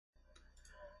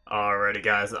Alrighty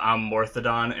guys, I'm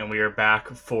Morthadon and we are back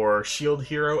for Shield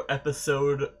Hero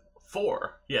episode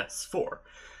 4. Yes, 4.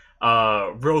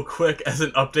 Real quick as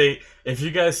an update, if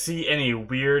you guys see any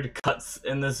weird cuts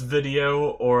in this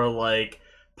video, or like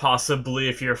possibly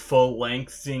if you're full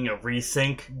length seeing a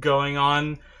resync going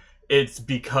on, it's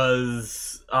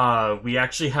because we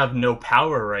actually have no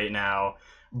power right now.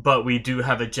 But we do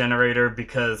have a generator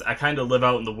because I kind of live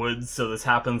out in the woods, so this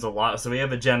happens a lot. So we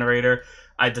have a generator.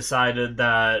 I decided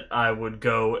that I would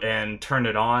go and turn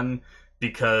it on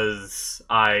because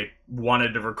I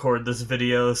wanted to record this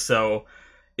video, so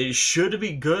it should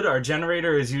be good. Our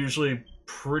generator is usually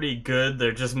pretty good.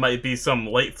 There just might be some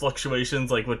light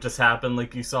fluctuations like what just happened,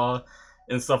 like you saw,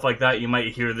 and stuff like that. You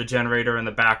might hear the generator in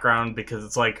the background because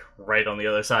it's like right on the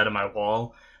other side of my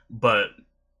wall. But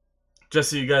just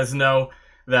so you guys know,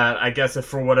 that I guess if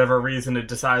for whatever reason it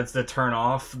decides to turn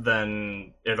off,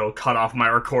 then it'll cut off my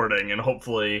recording and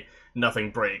hopefully nothing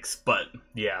breaks. But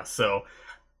yeah, so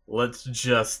let's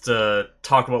just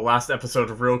talk about last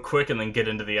episode real quick and then get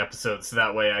into the episode, so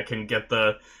that way I can get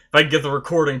if I can get the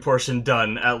recording portion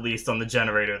done at least on the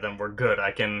generator, then we're good.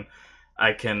 I can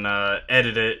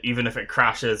edit it even if it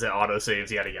crashes, it autosaves,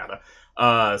 yada yada.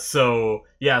 So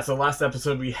last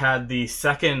episode we had the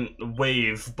second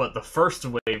wave, but the first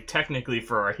wave technically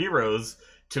for our heroes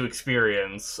to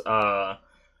experience.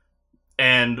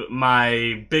 And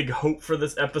my big hope for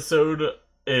this episode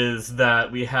is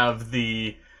that we have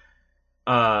we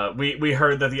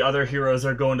heard that the other heroes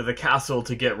are going to the castle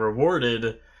to get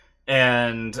rewarded,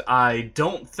 and I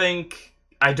don't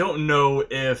know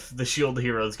if the shield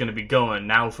hero is going to be going,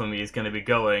 Naofumi is going to be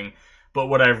going. But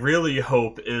what I really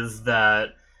hope is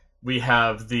that we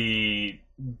have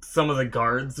some of the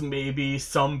guards, maybe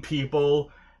some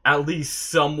people, at least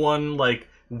someone like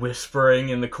whispering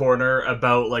in the corner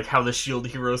about like how the shield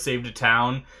hero saved a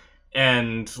town,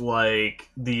 and like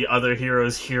the other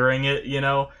heroes hearing it, you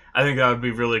know? I think that would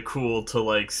be really cool to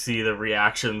like see the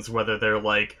reactions, whether they're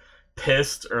like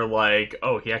pissed or like,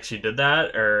 oh, he actually did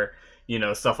that, or, you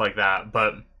know, stuff like that.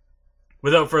 But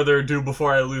without further ado,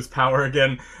 before I lose power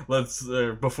again,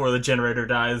 before the generator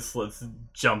dies, let's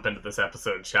jump into this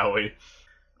episode, shall we?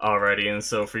 Alrighty, and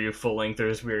so for you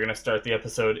full-lengthers, we're going to start the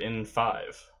episode in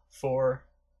 5, 4,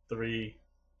 3,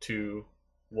 2,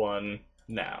 1,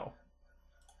 now.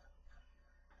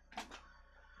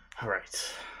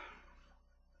 Alright.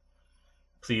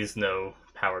 Please no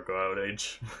power go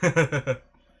outage.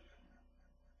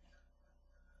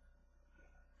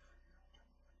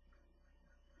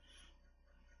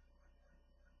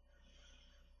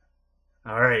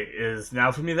 Alright, is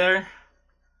Naofumi there?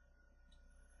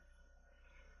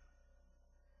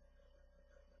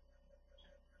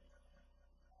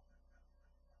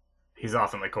 He's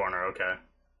off in the corner, okay.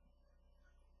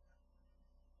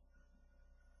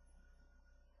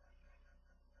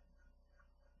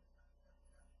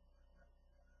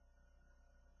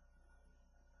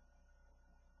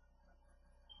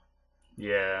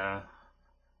 Yeah.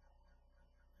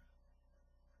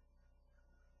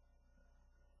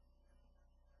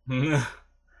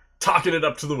 Talking it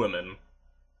up to the women.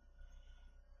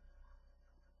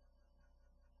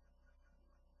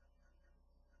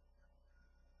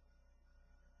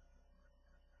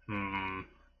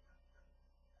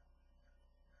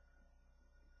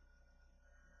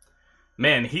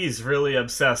 Man, he's really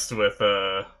obsessed with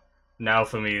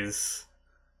Naofumi's.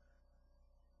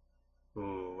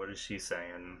 Ooh, what is she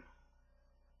saying?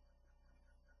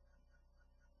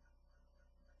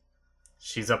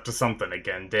 She's up to something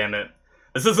again, damn it.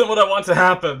 This isn't what I want to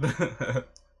happen!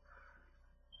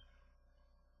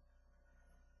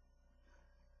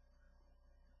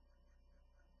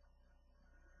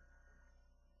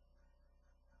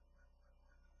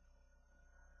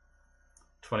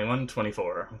 21,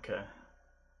 24, okay.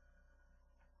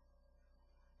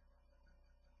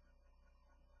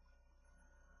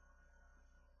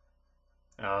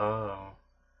 Oh.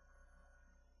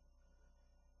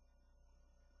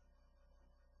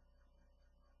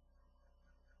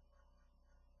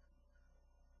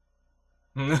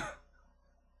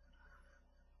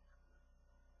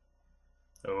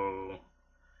 Oh.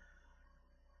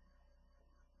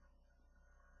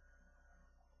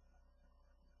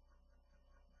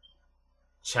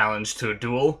 Challenge to a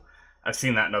duel? I've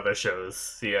seen that in other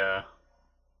shows, yeah.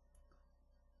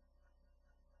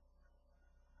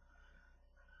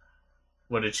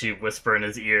 What did she whisper in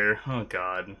his ear? Oh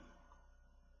god.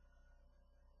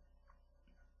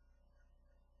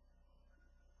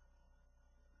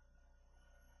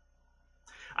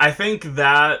 I think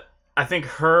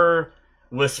her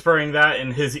whispering that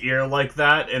in his ear like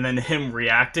that, and then him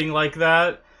reacting like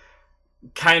that,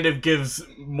 kind of gives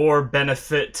more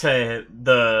benefit to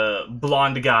the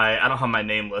blonde guy. I don't have my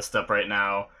name list up right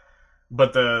now,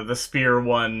 but the spear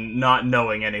one not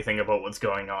knowing anything about what's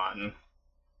going on.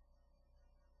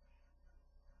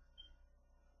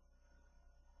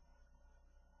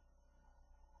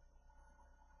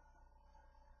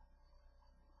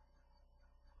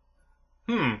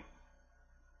 Hmm.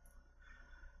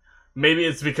 Maybe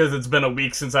it's because it's been a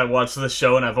week since I watched the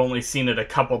show and I've only seen it a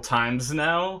couple times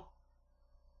now.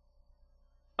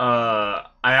 I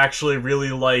actually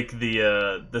really like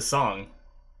the song.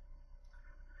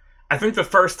 I think the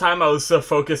first time I was so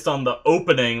focused on the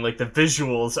opening, like the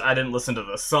visuals, I didn't listen to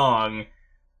the song.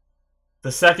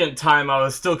 The second time I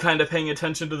was still kind of paying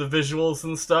attention to the visuals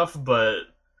and stuff, but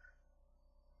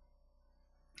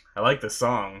I like the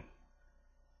song.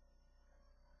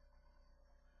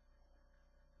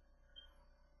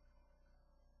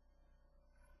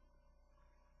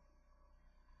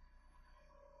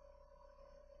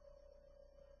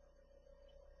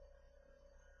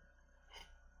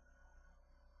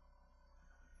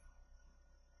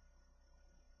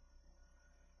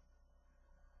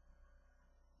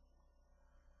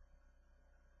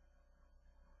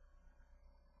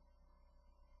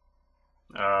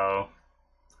 Oh,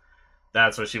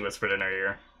 that's what she whispered in her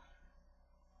ear.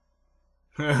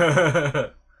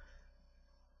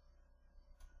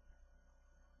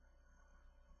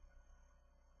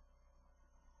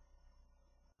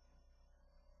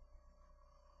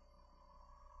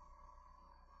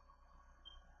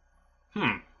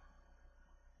 Hmm.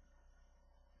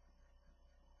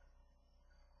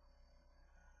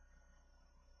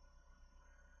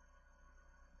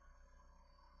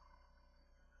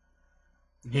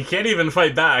 He can't even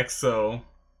fight back, so...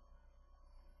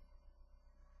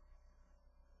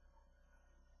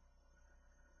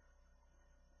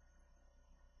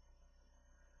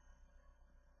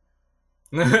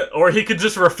 Or he could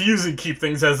just refuse and keep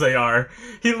things as they are.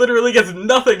 He literally gets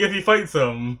nothing if he fights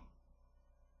him.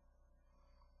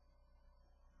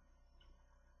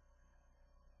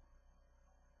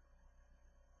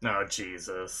 Oh,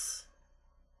 Jesus.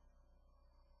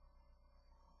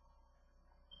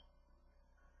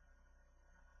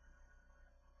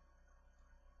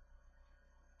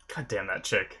 God damn that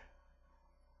chick.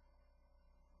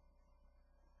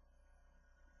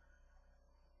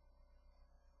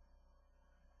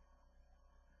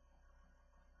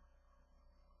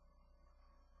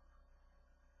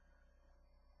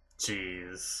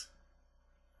 Jeez.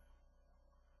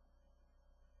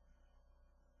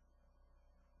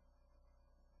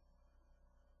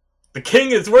 The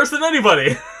king is worse than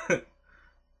anybody!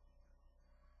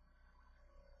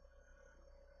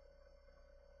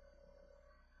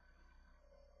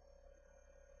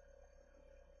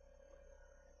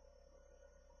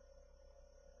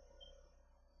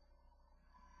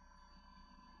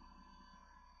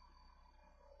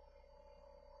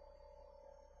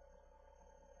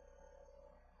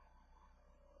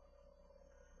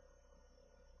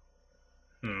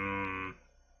 Hmm.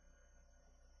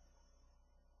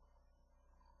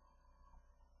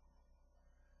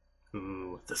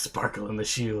 Ooh, the sparkle in the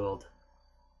shield.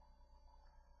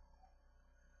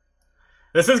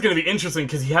 This is gonna be interesting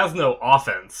because he has no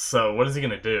offense, so what is he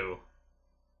gonna do?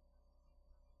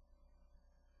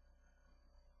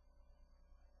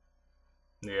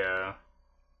 Yeah.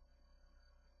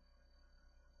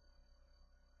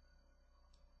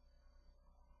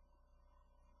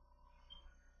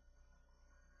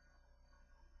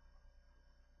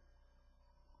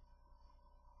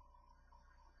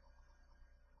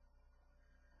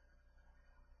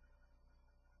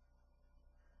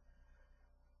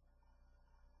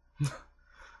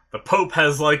 The Pope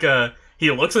has like a...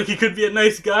 He looks like he could be a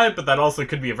nice guy, but that also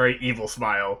could be a very evil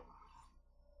smile.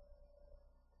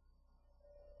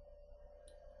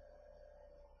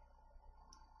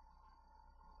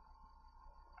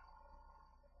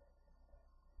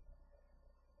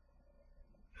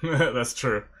 That's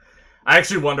true. I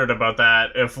actually wondered about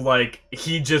that, if, like,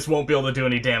 he just won't be able to do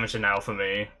any damage in Alpha.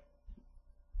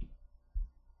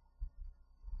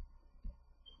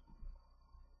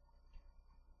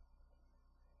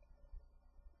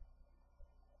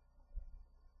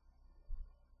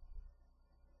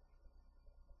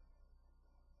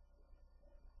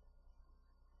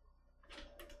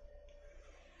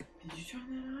 Did you turn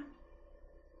that on?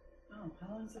 Oh,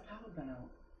 how long has the power been out?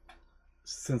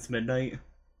 Since midnight.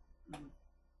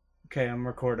 Okay, I'm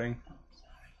recording. Oh,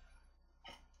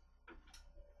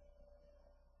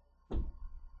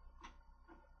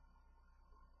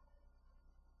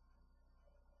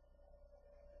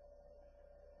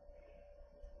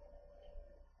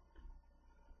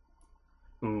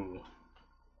 sorry. Ooh.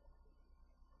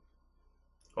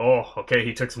 Oh, okay,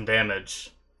 he took some damage.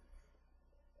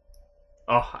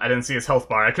 Oh, I didn't see his health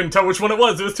bar. I couldn't tell which one it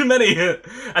was. It was too many.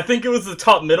 I think it was the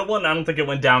top middle one. I don't think it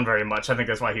went down very much. I think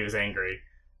that's why he was angry.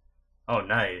 Oh,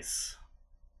 nice.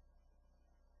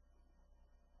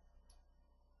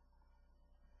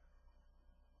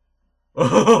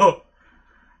 Oh,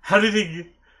 how did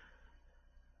he...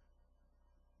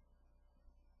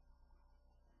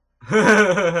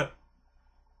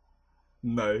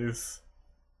 Nice.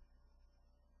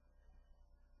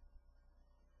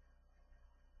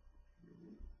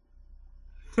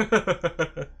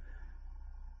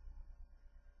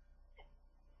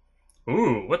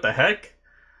 Ooh, what the heck?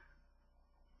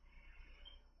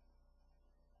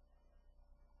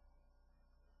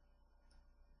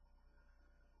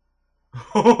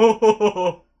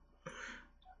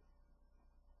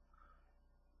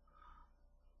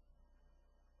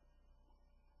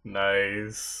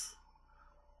 Nice.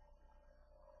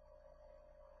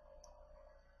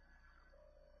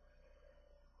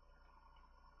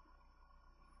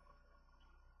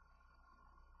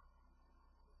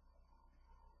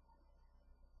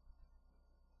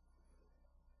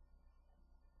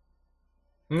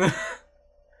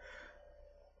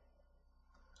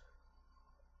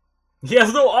 He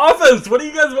has no offense! What do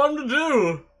you guys want him to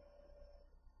do?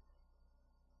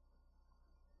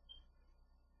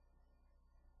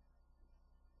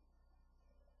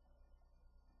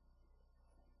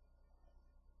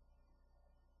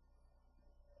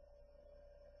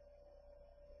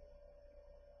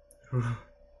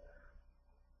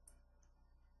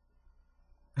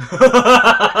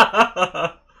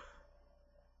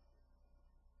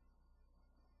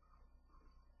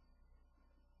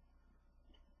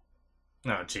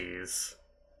 Oh, jeez.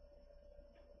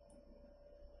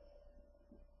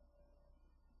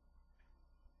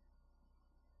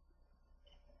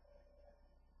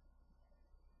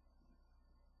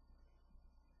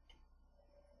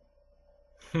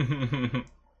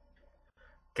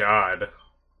 God.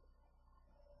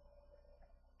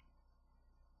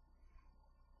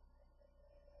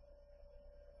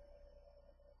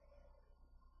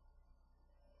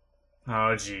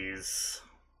 Oh, jeez.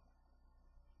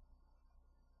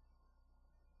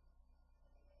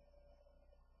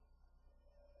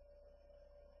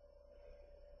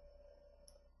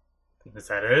 Is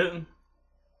that it?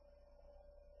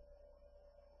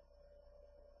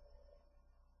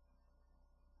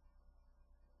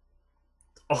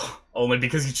 Oh, only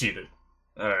because you cheated.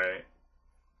 Alright.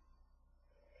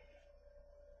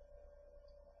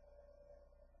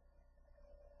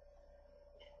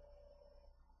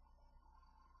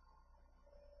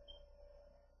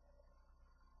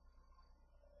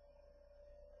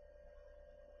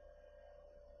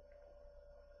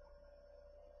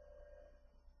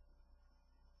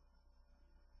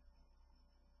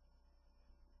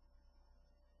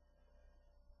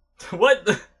 What?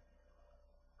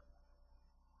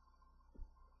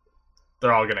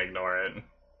 They're all gonna ignore it.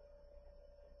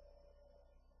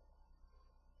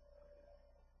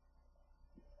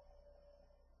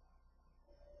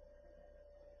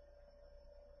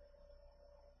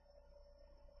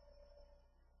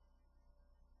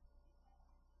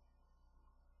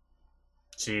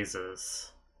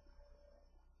 Jesus.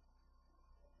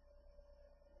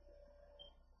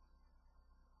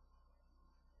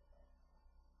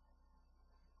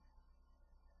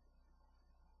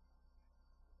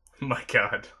 My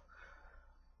god.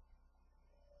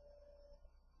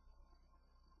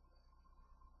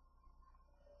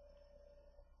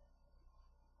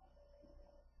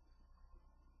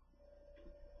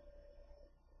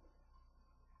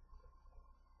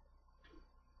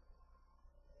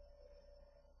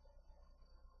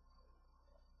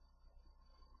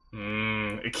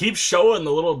 It keeps showing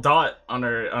the little dot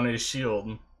on his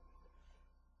shield.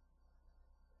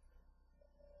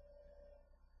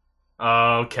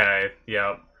 Okay,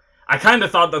 yep. I kind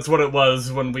of thought that's what it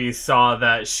was when we saw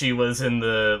that she was in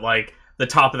the, like, the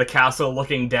top of the castle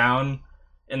looking down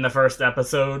in the first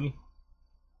episode.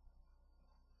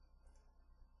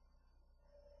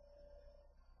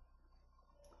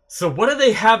 So what do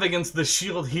they have against the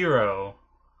shield hero?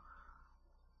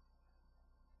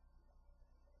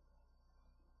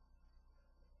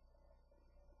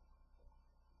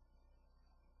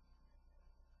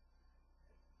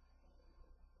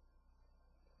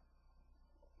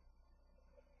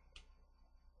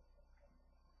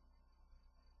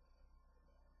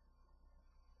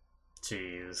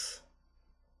 Jeez.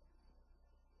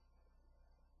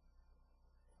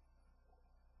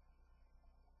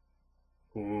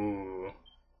 Ooh.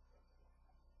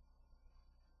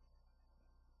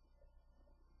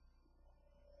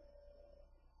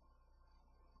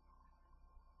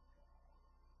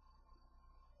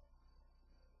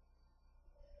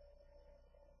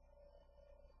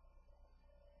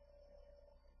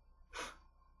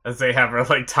 As they have her,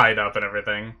 like, tied up and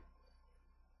everything.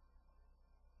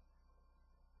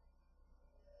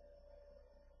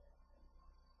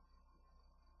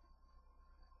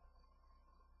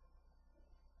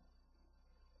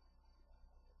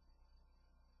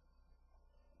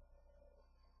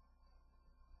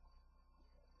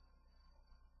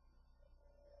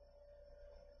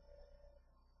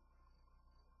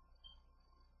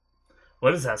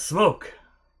 What is that smoke?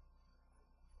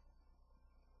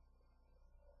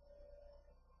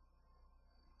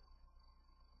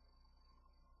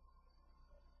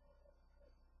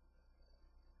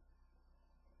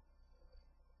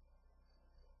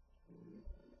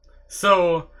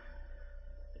 So,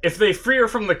 if they free her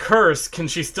from the curse, can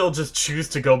she still just choose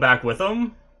to go back with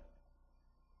them?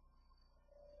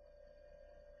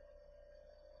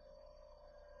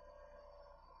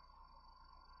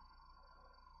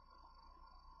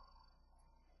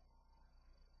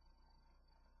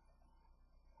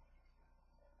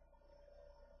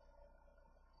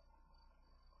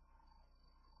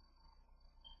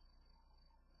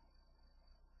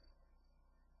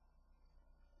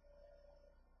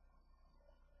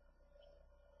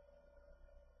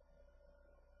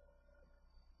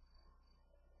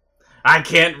 I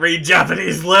can't read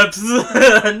Japanese lips!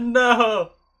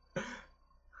 No!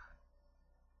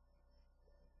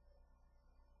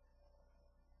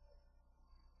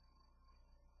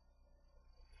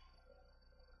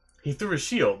 He threw a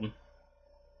shield.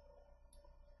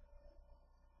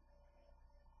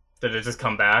 Did it just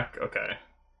come back? Okay.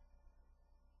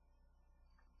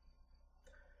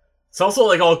 It's also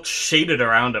like all shaded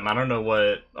around him. I don't know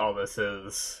what all this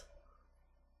is.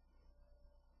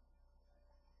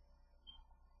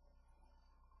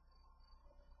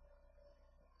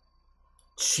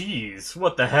 Jeez,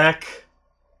 what the heck?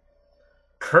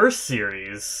 Curse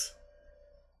series?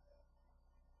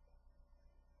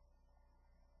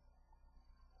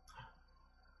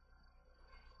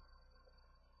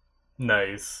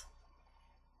 Nice.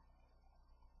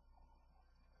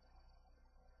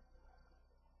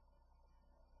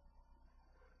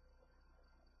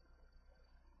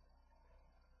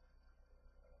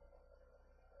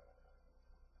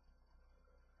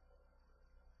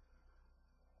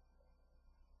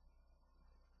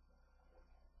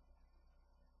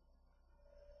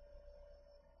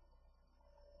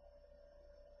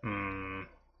 Hmm.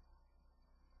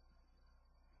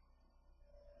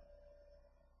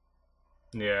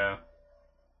 Yeah.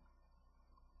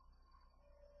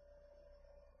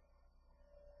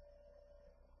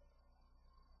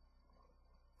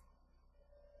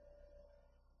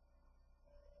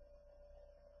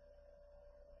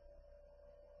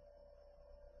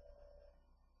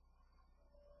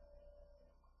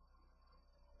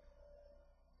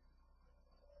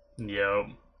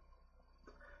 Yep.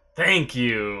 Thank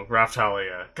you,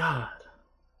 Raftalia. God.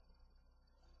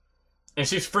 And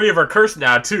she's free of her curse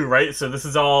now, too, right? So this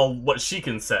is all what she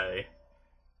can say.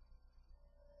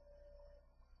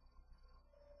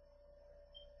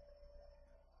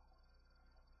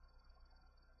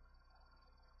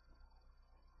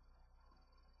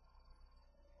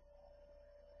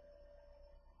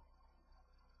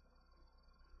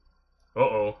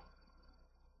 Uh-oh.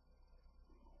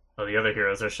 Oh, the other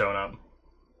heroes are showing up.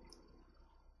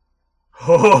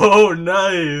 Oh,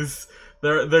 nice!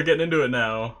 They're getting into it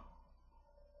now.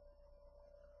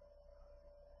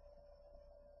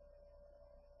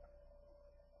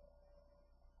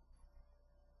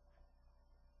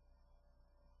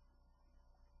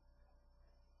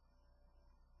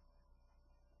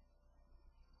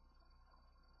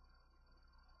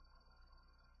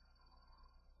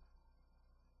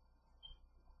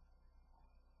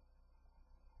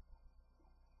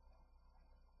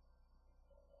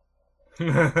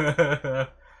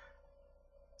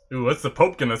 Ooh, what's the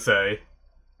Pope gonna say?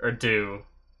 Or do?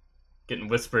 Getting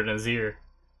whispered in his ear.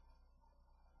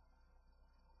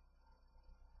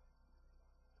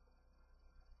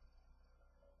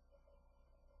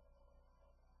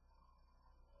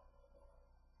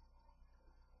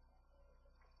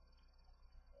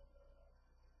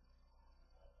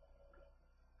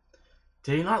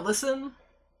 Did he not listen?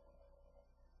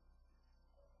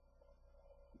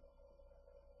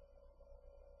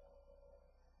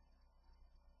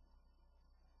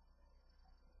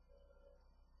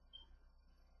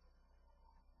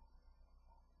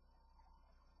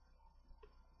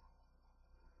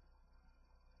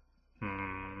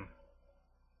 Hmm.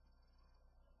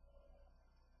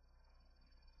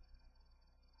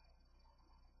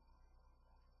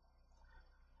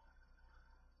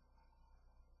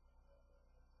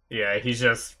 Yeah, he's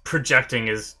just projecting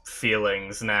his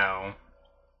feelings now.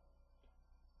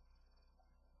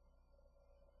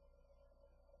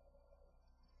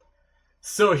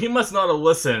 So he must not have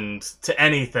listened to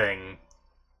anything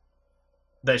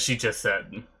that she just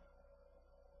said.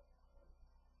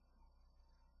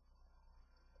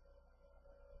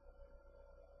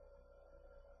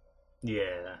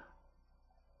 Yeah.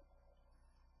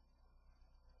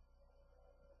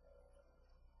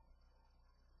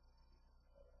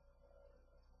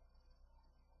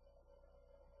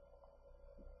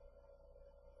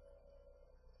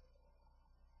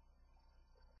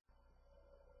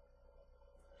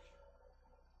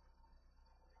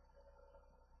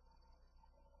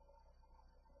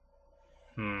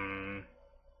 Hmm.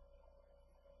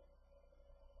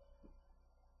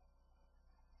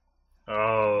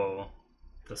 Oh.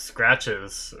 The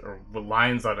scratches or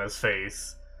lines on his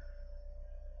face.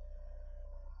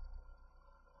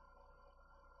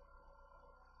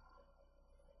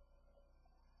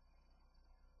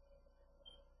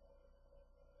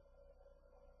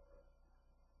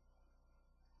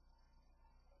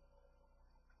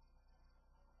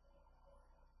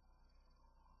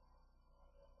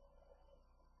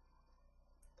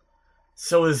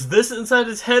 So is this inside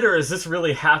his head or is this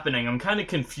really happening? I'm kind of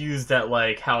confused at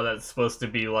like how that's supposed to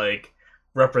be like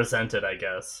represented, I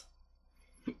guess.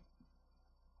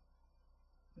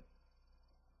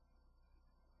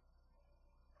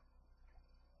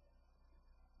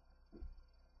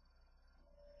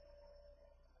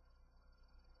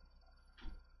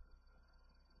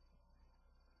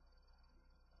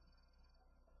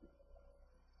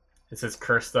 Is his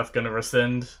curse stuff gonna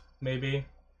rescind, maybe?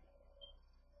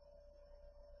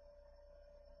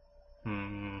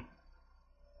 Hmm.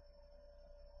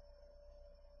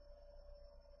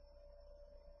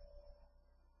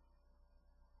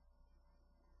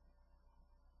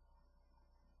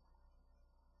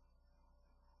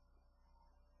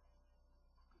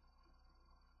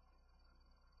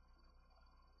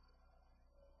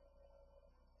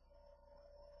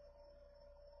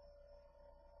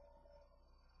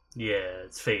 Yeah,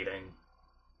 it's fading.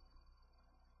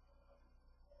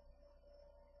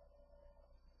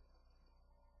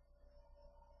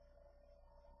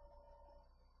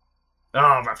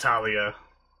 Oh, Raptalia.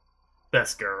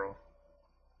 Best girl.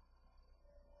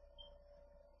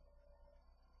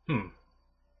 Hmm.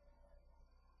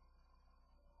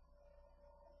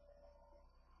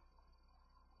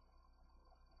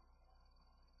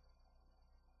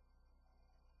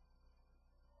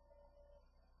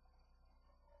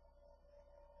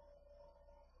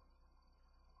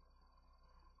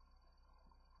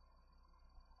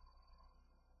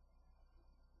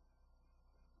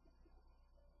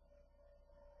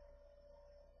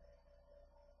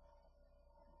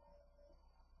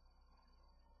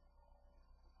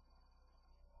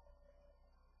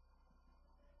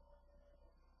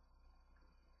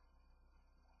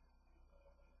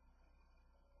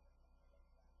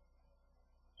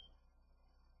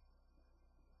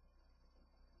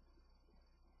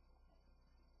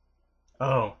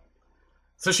 Oh.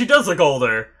 So she does look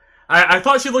older. I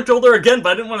thought she looked older again,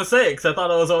 but I didn't want to say it because I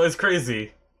thought I was always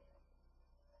crazy.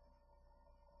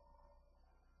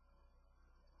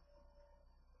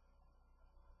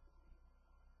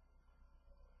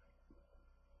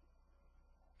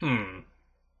 Hmm.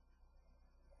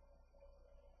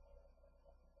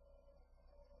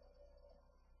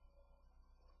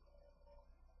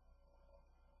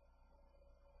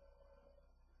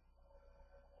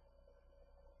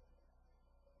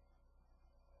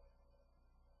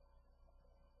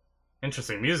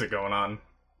 Interesting music going on.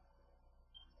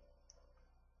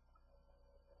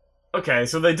 Okay,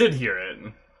 so they did hear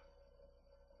it.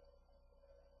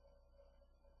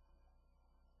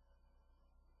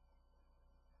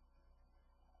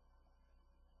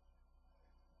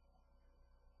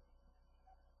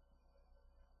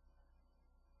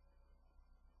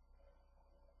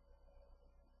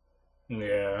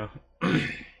 Yeah.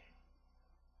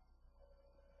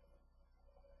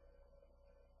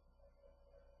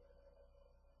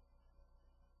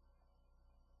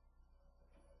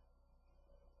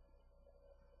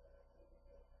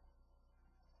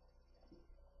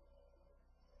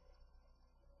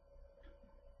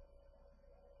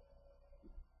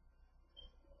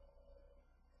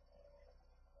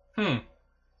 Hmm.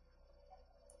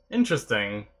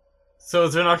 Interesting. So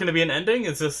is there not going to be an ending?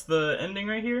 Is this the ending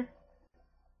right here?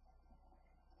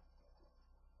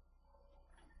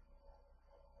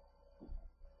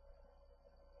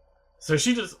 So is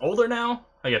she just older now?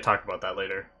 I gotta talk about that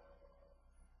later.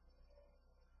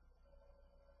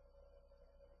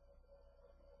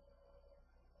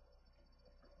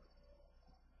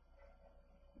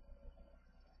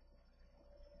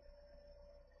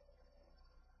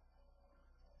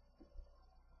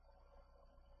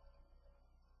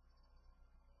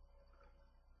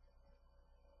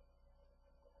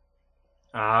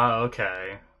 Ah,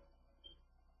 okay.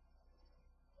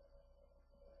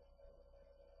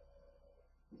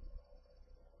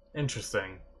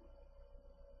 Interesting.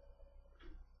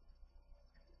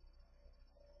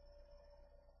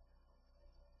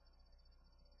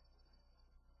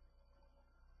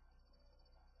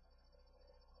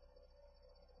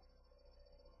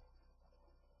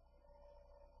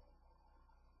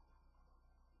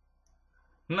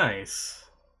 Nice.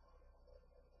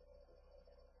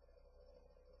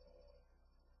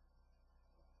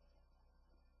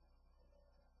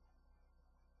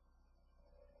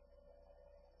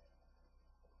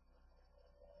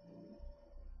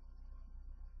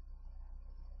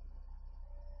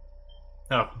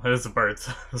 Oh, there's the birds.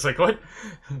 I was like, what?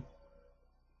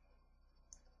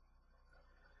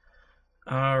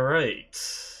 Alright.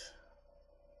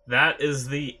 That is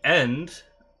the end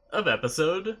of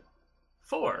episode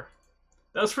 4.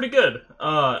 That was pretty good.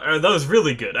 Or that was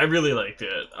really good. I really liked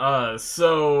it.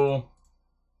 So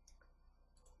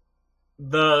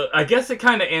I guess it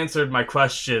kind of answered my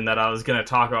question that I was going to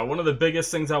talk about. One of the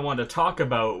biggest things I wanted to talk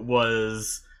about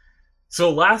was, so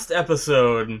last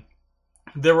episode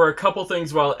there were a couple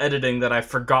things while editing that I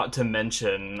forgot to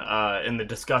mention in the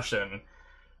discussion.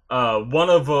 One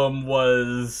of them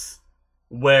was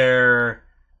where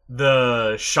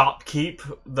the shopkeep,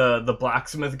 the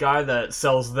blacksmith guy that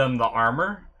sells them the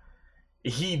armor,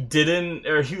 he didn't,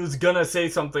 or he was gonna say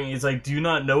something. He's like, "Do you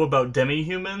not know about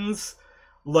demi-humans?"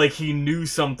 Like he knew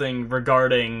something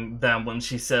regarding them when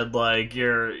she said like,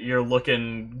 "You're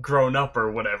looking grown up"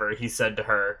 or whatever he said to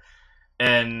her,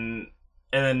 and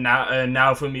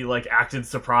now Fumi like acted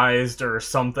surprised or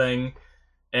something,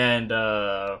 and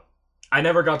I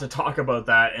never got to talk about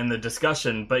that in the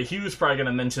discussion, but he was probably going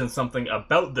to mention something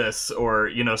about this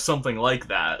or, something like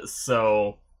that.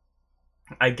 So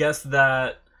I guess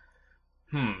that,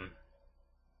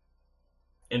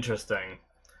 interesting.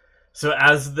 So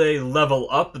as they level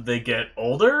up, they get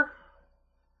older?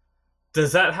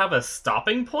 Does that have a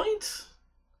stopping point?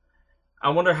 I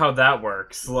wonder how that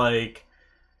works. Like,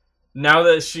 now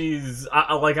that she's,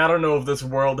 I don't know if this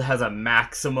world has a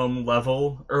maximum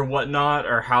level or whatnot,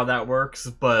 or how that works,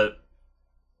 but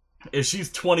if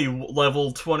she's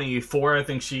level 24, I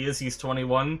think she is, he's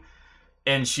 21,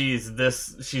 and she's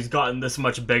gotten this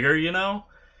much bigger,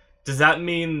 does that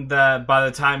mean that by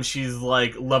the time she's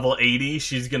like level 80,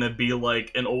 she's gonna be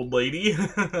like an old lady?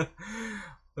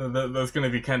 That's gonna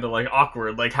be kind of like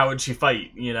awkward. Like, how would she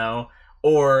fight,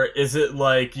 or is it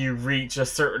like you reach a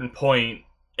certain point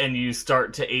and you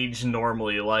start to age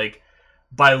normally, like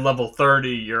by level 30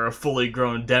 you're a fully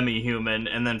grown demi-human,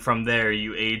 and then from there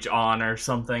you age on or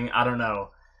something? I don't know.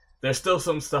 There's still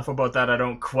some stuff about that I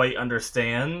don't quite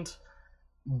understand,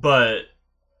 but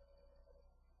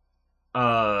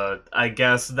I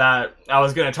guess that I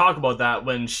was going to talk about that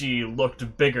when she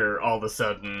looked bigger all of a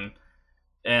sudden.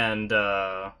 And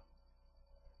I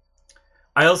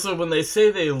also, when they say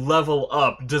they level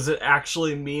up, does it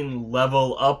actually mean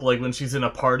level up? Like when she's in a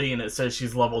party and it says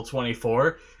she's level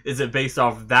 24, is it based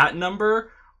off that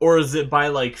number? Or is it by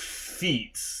like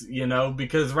feats,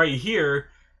 Because right here,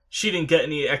 she didn't get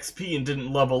any XP and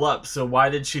didn't level up, so why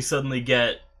did she suddenly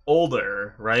get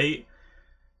older, right?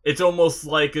 It's almost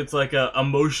like it's like a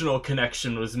emotional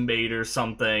connection was made or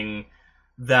something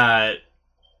that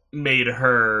made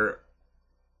her,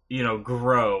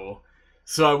 grow.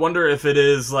 So I wonder if it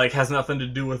is like has nothing to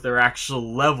do with their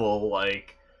actual level,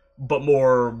 like, but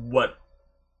more what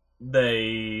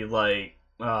they like.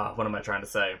 What am I trying to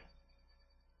say?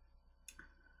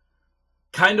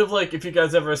 Kind of like if you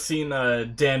guys ever seen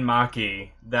Dan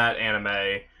Maki, that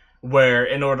anime, where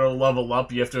in order to level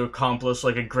up you have to accomplish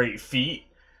like a great feat.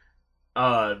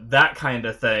 That kind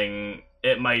of thing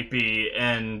it might be,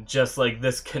 and just like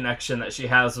this connection that she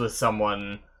has with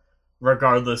someone,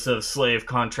 regardless of slave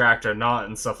contract or not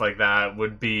and stuff like that,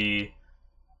 would be,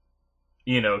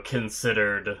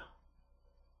 considered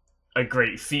a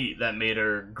great feat that made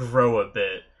her grow a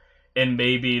bit. And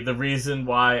maybe the reason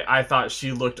why I thought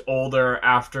she looked older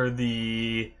after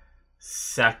the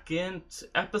second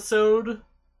episode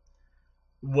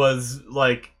was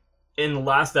like in the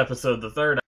last episode, the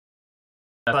third,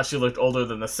 I thought she looked older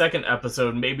than the second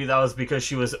episode. Maybe that was because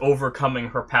she was overcoming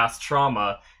her past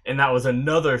trauma, and that was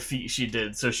another feat she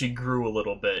did, so she grew a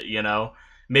little bit,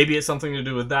 Maybe it's something to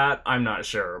do with that, I'm not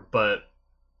sure, but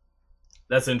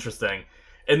that's interesting.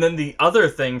 And then the other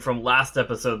thing from last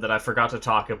episode that I forgot to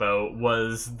talk about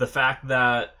was the fact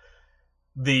that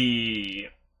the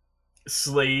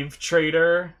slave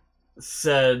trader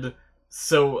said,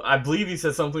 so I believe he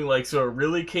said something like, so it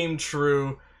really came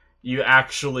true, you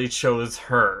actually chose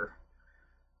her.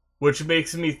 which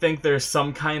makes me think there's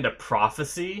some kind of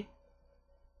prophecy.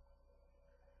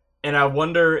 And I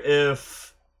wonder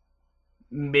if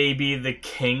maybe the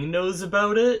king knows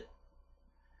about it.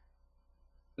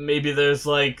 Maybe there's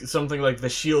like something like the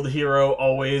shield hero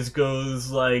always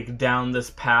goes like down this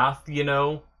path, you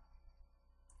know?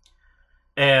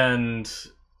 And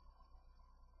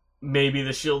maybe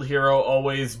the shield hero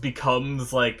always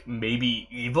becomes like maybe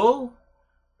evil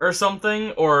or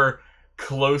something, or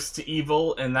close to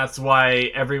evil, and that's why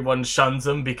everyone shuns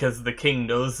him, because the king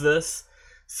knows this.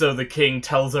 So the king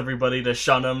tells everybody to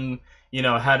shun him, you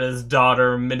know, had his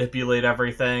daughter manipulate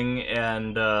everything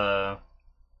and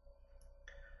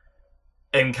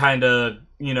kind of,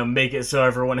 you know, make it so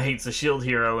everyone hates the shield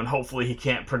hero, and hopefully he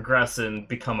can't progress and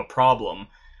become a problem.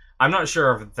 I'm not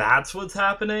sure if that's what's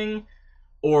happening,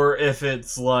 or if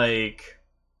it's like,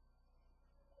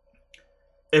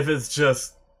 if it's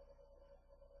just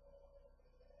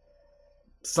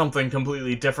something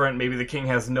completely different. Maybe the king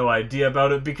has no idea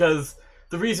about it, because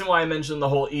the reason why I mentioned the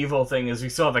whole evil thing is we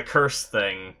saw the curse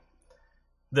thing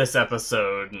this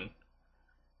episode,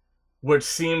 which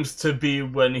seems to be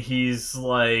when he's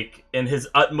like in his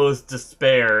utmost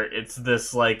despair. It's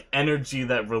this like energy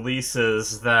that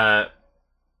releases that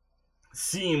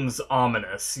seems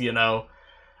ominous, you know?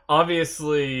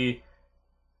 Obviously,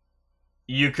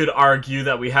 you could argue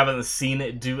that we haven't seen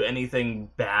it do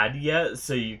anything bad yet,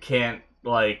 so you can't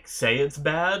like say it's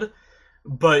bad,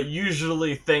 but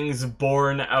usually things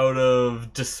born out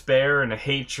of despair and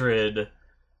hatred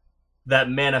that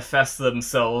manifest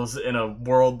themselves in a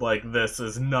world like this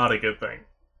is not a good thing.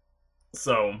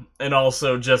 So, and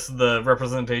also just the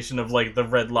representation of like the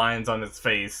red lines on his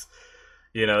face,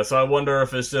 you know, so I wonder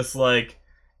if it's just like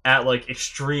at like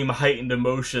extreme heightened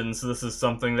emotions, this is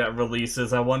something that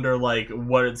releases. I wonder like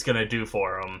what it's gonna do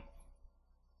for him.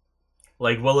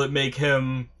 Like, will it make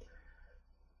him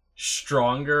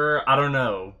stronger? I don't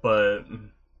know, but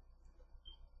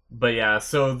yeah,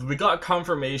 so we got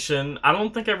confirmation. I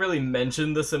don't think I really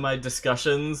mentioned this in my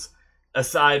discussions,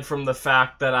 aside from the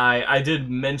fact that I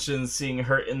did mention seeing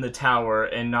her in the tower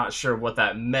and not sure what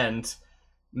that meant.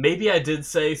 Maybe I did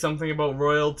say something about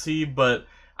royalty, but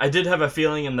I did have a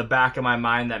feeling in the back of my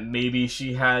mind that maybe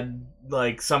she had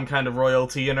like some kind of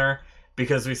royalty in her,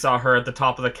 because we saw her at the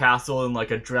top of the castle in like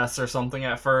a dress or something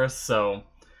at first. So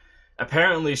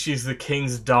apparently she's the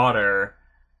king's daughter,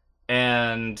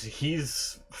 and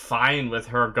he's fine with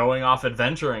her going off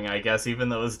adventuring, I guess, even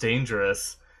though it's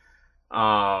dangerous.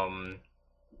 And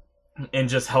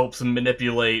just helps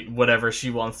manipulate whatever she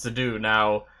wants to do.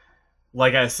 Now,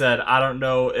 like I said, I don't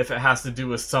know if it has to do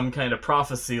with some kind of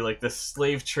prophecy, like the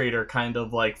slave trader kind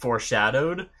of like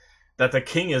foreshadowed that the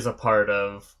king is a part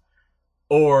of,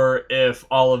 or if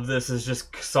all of this is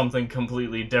just something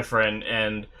completely different,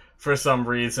 and for some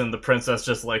reason the princess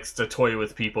just likes to toy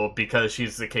with people because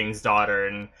she's the king's daughter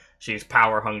and she's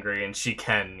power hungry and she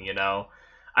can, you know?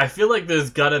 I feel like there's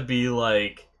gotta be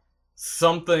like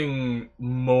something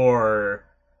more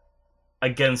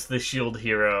against the shield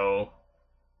hero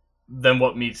than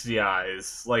what meets the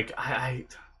eyes. Like, I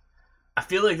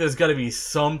feel like there's gotta be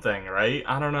something, right?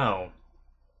 I don't know.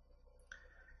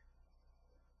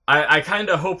 I kind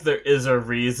of hope there is a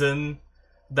reason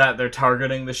that they're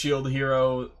targeting the shield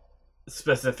hero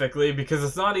specifically, because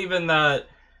it's not even that.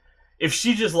 If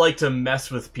she just liked to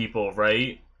mess with people,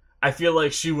 right? I feel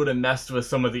like she would have messed with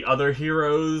some of the other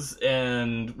heroes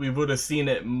and we would have seen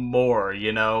it more,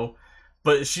 you know?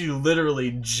 But she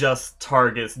literally just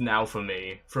targets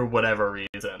Naofumi for whatever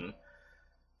reason.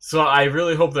 So I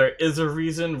really hope there is a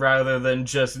reason, rather than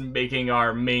just making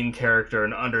our main character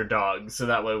an underdog, so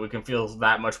that way we can feel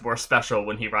that much more special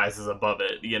when he rises above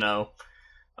it, you know?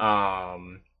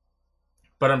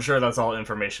 But I'm sure that's all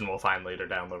information we'll find later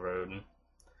down the road.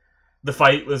 The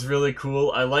fight was really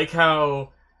cool. I like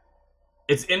how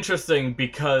it's interesting,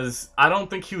 because I don't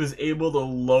think he was able to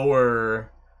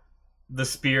lower the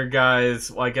spear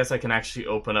guys. Well, I guess I can actually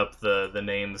open up the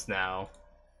names now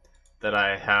that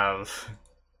I have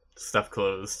stuff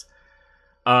closed.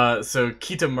 So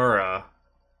Kitamura,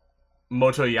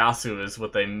 Motoyasu is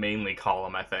what they mainly call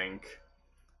him, I think.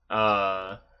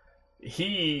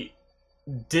 He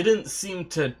didn't seem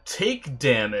to take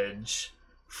damage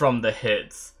from the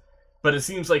hits, but it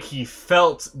seems like he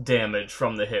felt damage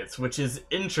from the hits, which is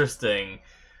interesting.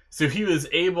 So he was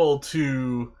able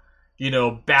to, you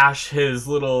know, bash his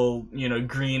little, you know,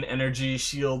 green energy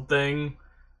shield thing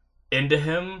into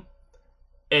him,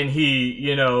 and he,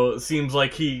 you know, seems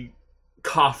like he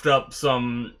coughed up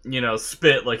some, you know,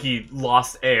 spit, like he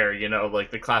lost air, you know,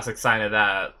 like the classic sign of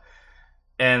that.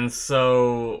 And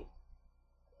so,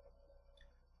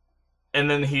 and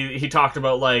then he talked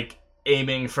about, like,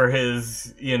 aiming for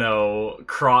his, you know,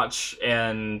 crotch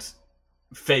and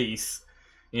face.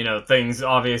 You know, things,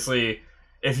 obviously,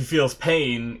 if he feels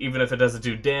pain, even if it doesn't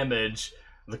do damage,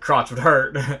 the crotch would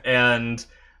hurt, and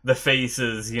the face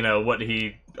is, you know, what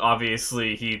he,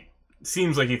 obviously, he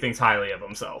seems like he thinks highly of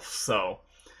himself, so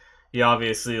he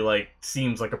obviously, like,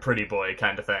 seems like a pretty boy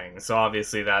kind of thing, so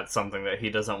obviously that's something that he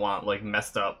doesn't want, like,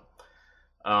 messed up.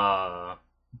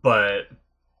 But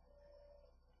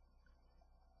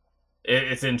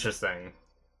it's interesting.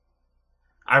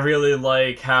 I really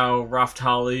like how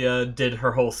Raftalia did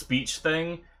her whole speech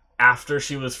thing after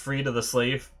she was freed of the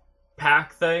slave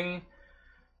pack thing.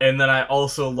 And then I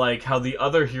also like how the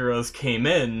other heroes came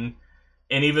in,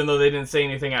 and even though they didn't say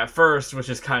anything at first, which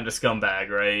is kind of scumbag,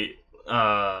 right?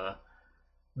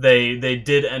 They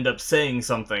did end up saying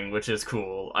something, which is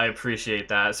cool. I appreciate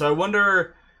that. So I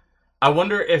wonder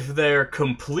if they're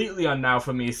completely on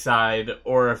Naofumi's side,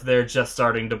 or if they're just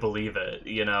starting to believe it,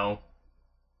 you know?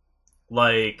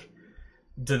 Like,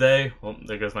 do they... Well,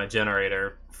 there goes my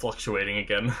generator fluctuating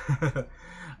again.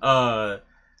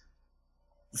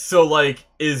 So, like,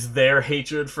 is their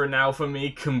hatred for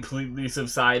Naofumi completely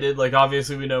subsided? Like,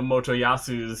 obviously we know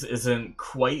Motoyasu's isn't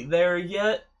quite there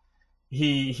yet.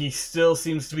 He still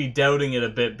seems to be doubting it a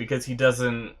bit because he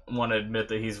doesn't want to admit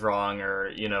that he's wrong or,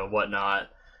 you know, whatnot.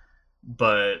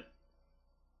 But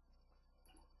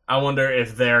I wonder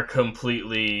if they're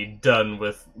completely done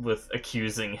with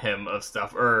accusing him of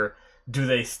stuff, or do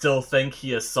they still think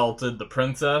he assaulted the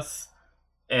princess?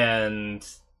 And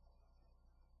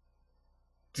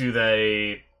do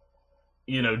they,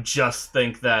 you know, just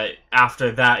think that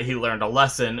after that he learned a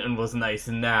lesson and was nice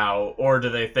now, or do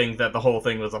they think that the whole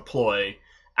thing was a ploy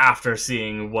after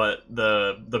seeing what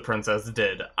the princess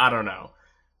did? I don't know.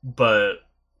 But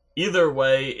either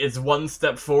way, it's one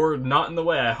step forward, not in the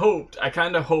way I hoped. I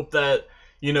kind of hoped that,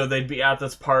 you know, they'd be at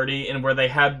this party, and where they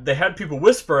had people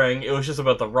whispering, it was just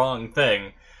about the wrong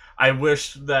thing. I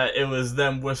wished that it was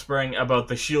them whispering about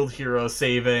the shield hero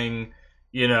saving,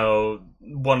 you know,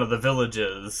 one of the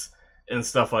villages and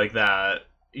stuff like that.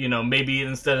 You know, maybe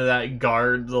instead of that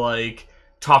guard, like,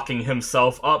 talking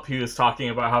himself up, he was talking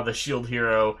about how the shield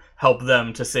hero helped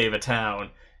them to save a town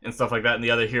and stuff like that, and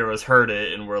the other heroes heard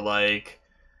it and were like,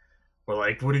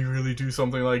 would he really do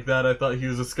something like that? I thought he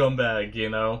was a scumbag, you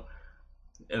know?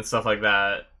 And stuff like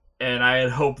that. And I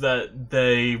had hoped that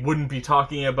they wouldn't be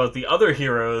talking about the other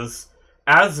heroes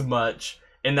as much,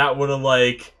 and that would have,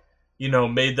 like, you know,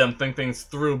 made them think things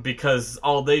through, because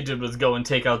all they did was go and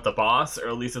take out the boss, or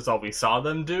at least that's all we saw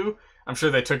them do. I'm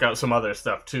sure they took out some other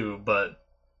stuff too, but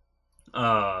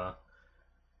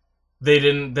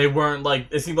they weren't, like,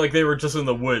 it seemed like they were just in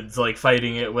the woods, like,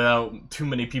 fighting it without too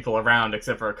many people around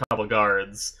except for a couple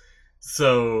guards.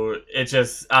 So it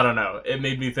just, I don't know, it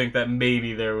made me think that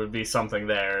maybe there would be something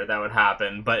there that would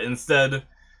happen, but instead,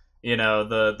 you know,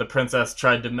 the princess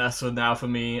tried to mess with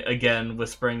Naofumi again,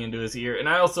 whispering into his ear. And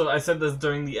I said this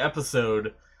during the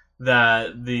episode,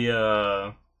 that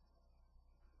the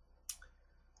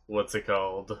what's it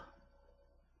called?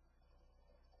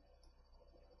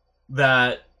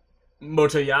 That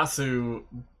Motoyasu,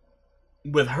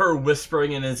 with her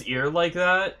whispering in his ear like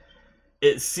that,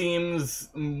 it seems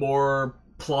more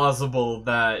plausible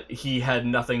that he had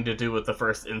nothing to do with the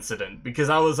first incident. Because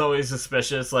I was always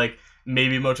suspicious, like,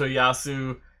 maybe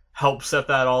Motoyasu helped set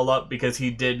that all up because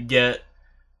he did get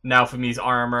Naofumi's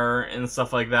armor and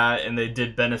stuff like that, and they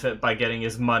did benefit by getting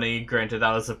his money. Granted,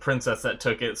 that was the princess that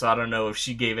took it, so I don't know if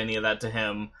she gave any of that to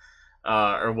him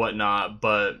or whatnot,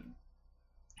 but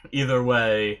either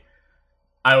way,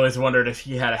 I always wondered if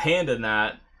he had a hand in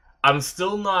that. I'm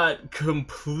still not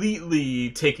completely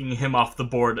taking him off the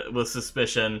board with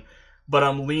suspicion, but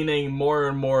I'm leaning more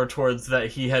and more towards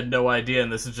that he had no idea,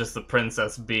 and this is just the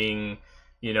princess being,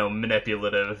 you know,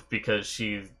 manipulative because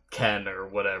she can or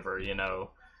whatever, you know.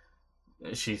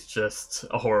 She's just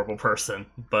a horrible person,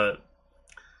 but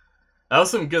that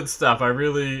was some good stuff. I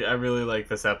really like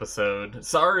this episode.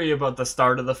 Sorry about the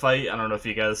start of the fight. I don't know if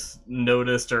you guys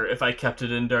noticed or if I kept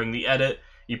it in during the edit.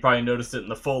 You probably noticed it in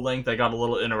the full length. I got a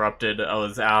little interrupted. I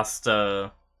was asked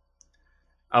when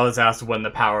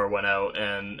the power went out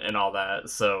and all that.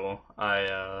 So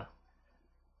I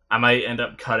might end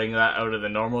up cutting that out of the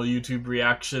normal YouTube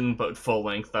reaction, but full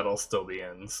length that'll still be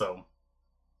in. So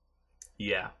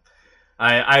yeah,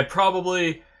 I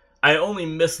only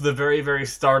missed the very, very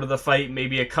start of the fight,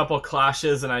 maybe a couple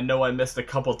clashes, and I know I missed a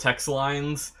couple text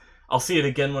lines. I'll see it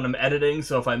again when I'm editing,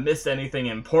 so if I missed anything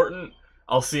important,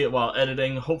 I'll see it while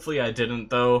editing. Hopefully I didn't,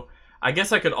 though. I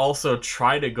guess I could also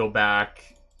try to go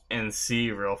back and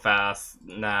see real fast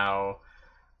now.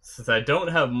 Since I don't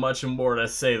have much more to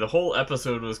say, the whole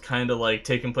episode was kind of like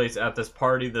taking place at this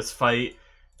party, this fight,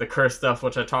 the curse stuff,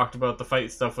 which I talked about, the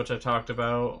fight stuff, which I talked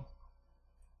about.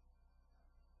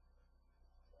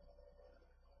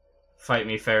 Fight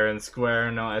me fair and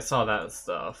square. No, I saw that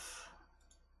stuff.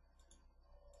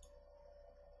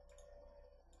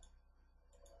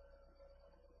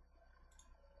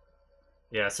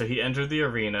 Yeah, so he entered the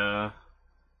arena.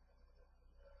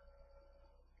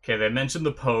 Okay, they mentioned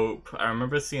the Pope. I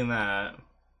remember seeing that.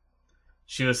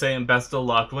 She was saying best of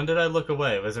luck. When did I look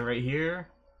away? Was it right here?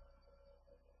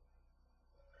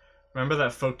 Remember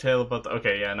that folktale about the...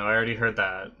 Okay, yeah, no, I already heard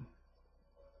that.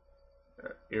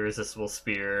 Irresistible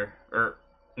spear. Or,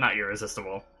 not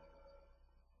irresistible.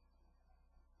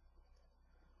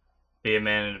 Be a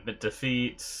man and admit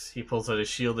defeat. He pulls out his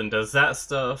shield and does that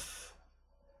stuff.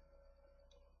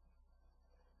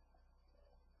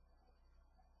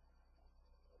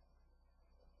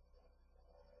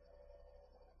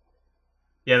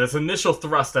 Yeah, this initial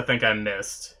thrust I think I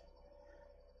missed.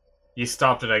 You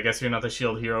stopped it. I guess you're not the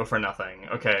shield hero for nothing.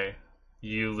 Okay.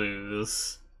 You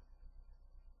lose.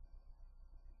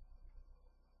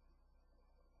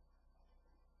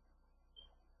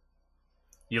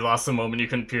 You lost the moment you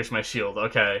couldn't pierce my shield.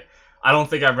 Okay. I don't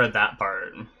think I read that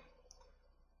part.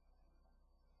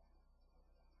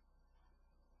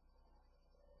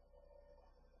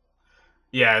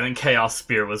 Yeah, and then Chaos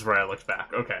Spear was where I looked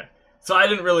back. Okay. So I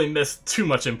didn't really miss too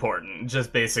much important.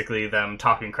 Just basically them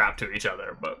talking crap to each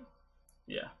other. But,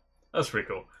 yeah. That was pretty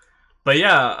cool. But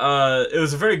yeah, it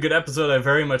was a very good episode. I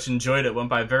very much enjoyed it. Went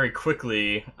by very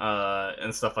quickly,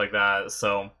 and stuff like that.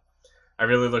 So I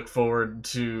really look forward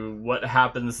to what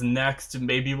happens next.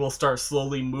 Maybe we'll start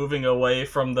slowly moving away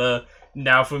from the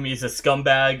Naofumi's a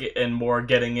scumbag and more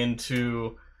getting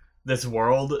into this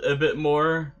world a bit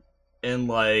more. And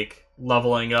like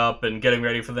leveling up and getting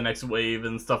ready for the next wave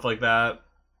and stuff like that.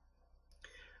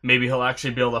 Maybe he'll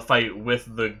actually be able to fight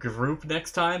with the group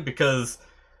next time, because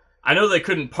I know they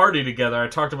couldn't party together. I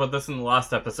talked about this in the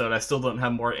last episode. I still don't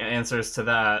have more answers to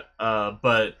that.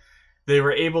 But they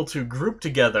were able to group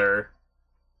together.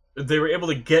 They were able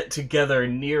to get together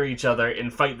near each other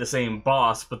and fight the same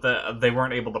boss, but they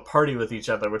weren't able to party with each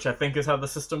other, which I think is how the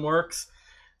system works.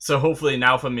 So hopefully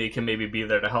Naofumi can maybe be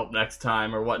there to help next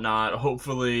time or whatnot.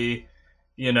 Hopefully,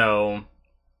 you know,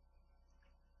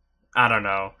 I don't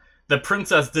know. The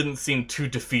princess didn't seem too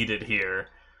defeated here.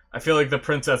 I feel like the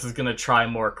princess is gonna try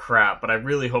more crap, but I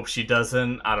really hope she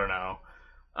doesn't. I don't know.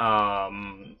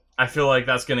 I feel like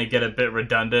that's gonna get a bit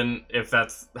redundant if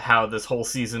that's how this whole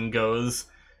season goes.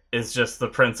 Is just the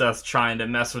princess trying to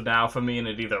mess with Naofumi and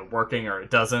it either working or it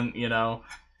doesn't, you know,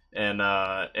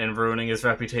 and ruining his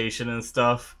reputation and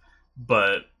stuff.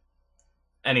 But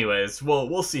anyways,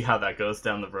 we'll see how that goes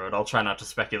down the road. I'll try not to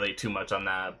speculate too much on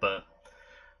that, but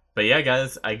yeah,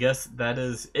 guys, I guess that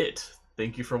is it.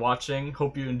 Thank you for watching.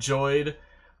 Hope you enjoyed.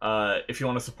 If you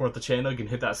want to support the channel, you can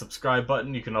hit that subscribe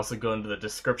button. You can also go into the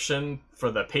description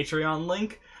for the Patreon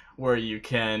link, where you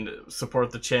can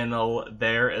support the channel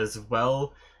there as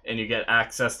well, and you get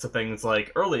access to things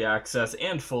like early access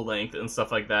and full length and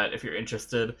stuff like that if you're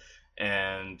interested,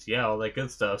 and yeah, all that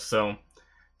good stuff. So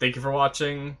thank you for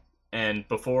watching, and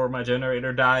before my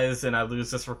generator dies and I lose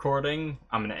this recording,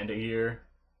 I'm gonna end it here.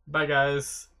 Bye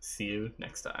guys, see you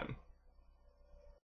next time.